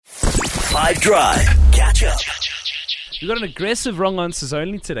5 Drive. Catch up. We've got an aggressive wrong answers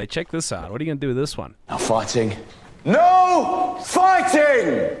only today. Check this out. What are you going to do with this one? No fighting. No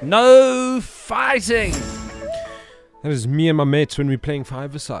fighting! No fighting! That is me and my mates when we're playing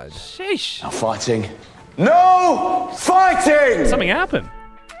five-a-side. Sheesh. No fighting. No fighting! Something happened.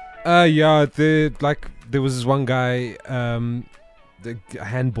 Yeah, there was this one guy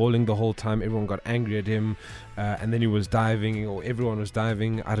handballing the whole time. Everyone got angry at him, and then he was diving, or everyone was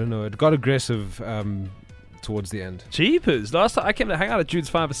diving. I don't know. It got aggressive towards the end. Jeepers. Last time I came to hang out at Jude's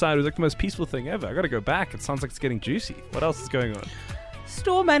five-a-side, it was like the most peaceful thing ever. I got to go back. It sounds like it's getting juicy. What else is going on?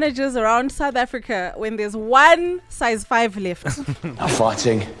 Store managers around South Africa when there's one size 5 left. No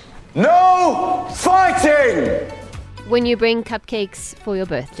fighting. No fighting! When you bring cupcakes for your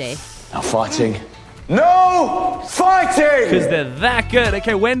birthday. No fighting. No fighting! Because they're that good.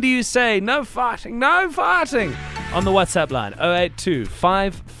 Okay, when do you say no fighting, no fighting? On the WhatsApp line, 082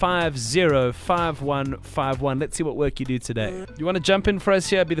 550 5151. Let's see what work you do today. You want to jump in for us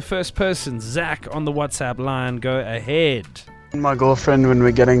here? Be the first person. Zach on the WhatsApp line. Go ahead. My girlfriend when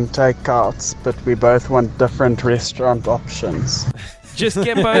we're getting takeouts, but we both want different restaurant options. Just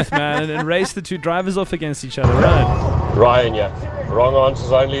get both, man, and race the two drivers off against each other. Run. Ryan, yeah. Wrong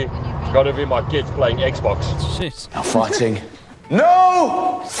answers only. It's got to be my kids playing Xbox. Jeez. No fighting.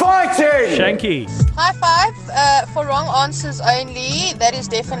 No fighting! Shanky. High five for wrong answers only. That is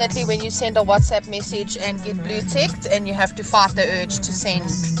definitely when you send a WhatsApp message and get blue ticked and you have to fight the urge to send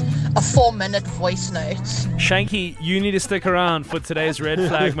a 4-minute voice note. Shanky, you need to stick around for today's red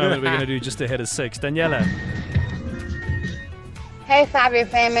flag moment we're going to do just ahead of 6. Daniela. Hey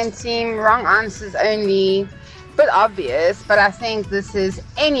 5FM and team, wrong answers only. Bit obvious, but I think this is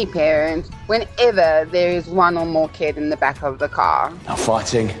any parent whenever there is one or more kid in the back of the car. No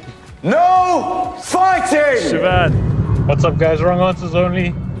fighting. No fighting! Siobhan. What's up, guys? Wrong answers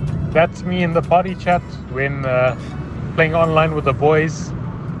only. That's me in the party chat when playing online with the boys.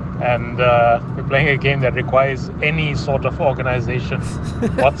 And we're playing a game that requires any sort of organization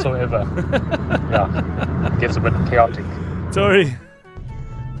whatsoever. Yeah, it gets a bit chaotic. Tori.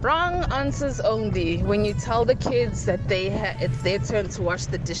 Wrong answers only when you tell the kids that it's their turn to wash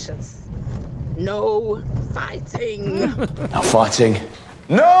the dishes. No fighting. No fighting.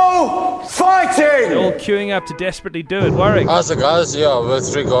 No fighting! They're all queuing up to desperately do it. Warwick. So guys, yeah,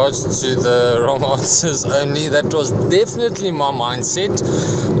 with regards to the wrong answers only, that was definitely my mindset.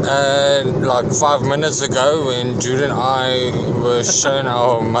 Like 5 minutes ago when Jude and I were shown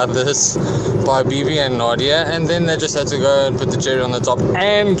our mothers by Bibi and Nadia, and then they just had to go and put the cherry on the top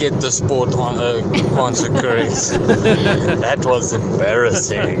and get the sport answer correct. That was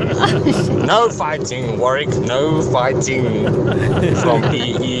embarrassing. No fighting, Warwick, no fighting from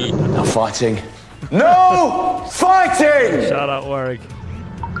EE. No fighting. No fighting! Shout out, Warwick.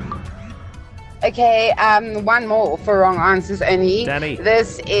 Okay, one more for wrong answers only. Danny.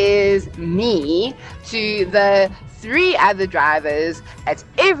 This is me to the 3 other drivers at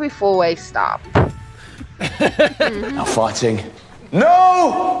every 4-way stop. No fighting.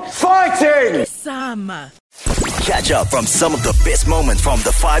 No fighting! Sama. Catch up from some of the best moments from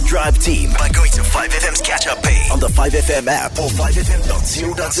the 5 Drive team by going to 5FM's catch up page on the 5FM app or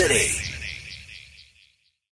 5FM.co.za.